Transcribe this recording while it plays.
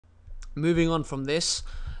Moving on from this,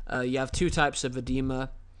 you have two types of edema,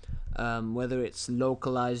 whether it's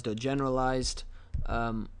localized or generalized.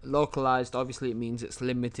 Localized, obviously, it means it's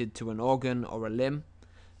limited to an organ or a limb.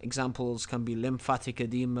 Examples can be lymphatic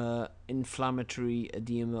edema, inflammatory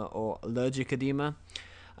edema, or allergic edema.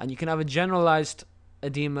 And you can have a generalized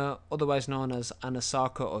edema, otherwise known as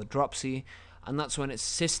anasarca or dropsy, and that's when it's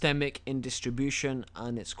systemic in distribution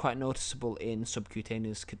and it's quite noticeable in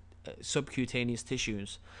subcutaneous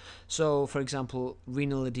tissues. So, for example,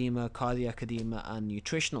 renal edema, cardiac edema, and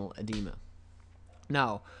nutritional edema.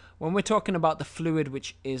 Now, when we're talking about the fluid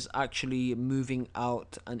which is actually moving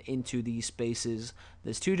out and into these spaces,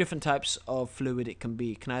 there's two different types of fluid it can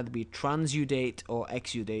be. It can either be transudate or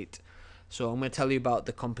exudate. So I'm going to tell you about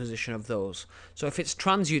the composition of those. So if it's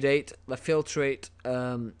transudate, the filtrate,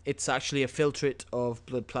 it's actually a filtrate of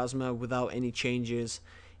blood plasma without any changes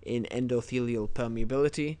in endothelial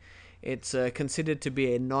permeability. It's considered to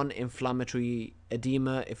be a non-inflammatory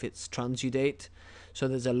edema if it's transudate. So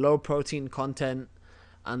there's a low protein content,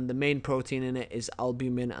 and the main protein in it is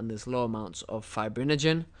albumin, and there's low amounts of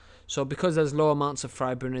fibrinogen. So because there's low amounts of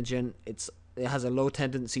fibrinogen, it has a low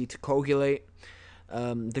tendency to coagulate.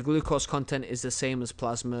 The glucose content is the same as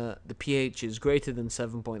plasma. The pH is greater than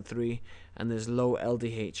 7.3, and there's low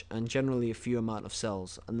LDH and generally a few amount of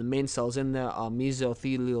cells. And the main cells in there are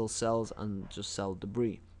mesothelial cells and just cell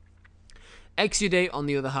debris. Exudate, on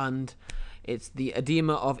the other hand, it's the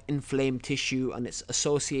edema of inflamed tissue, and it's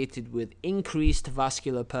associated with increased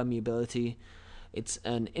vascular permeability. It's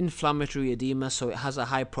an inflammatory edema, so it has a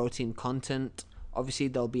high protein content. Obviously,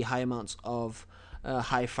 there'll be high amounts of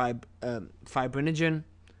high fibrinogen.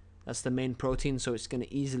 That's the main protein, so it's going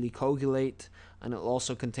to easily coagulate, and it'll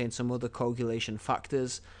also contain some other coagulation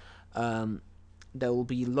factors. There will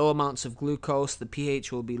be low amounts of glucose. The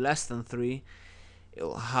pH will be less than 3. It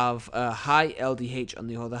will have a high LDH on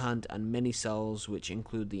the other hand, and many cells, which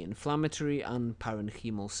include the inflammatory and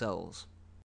parenchymal cells.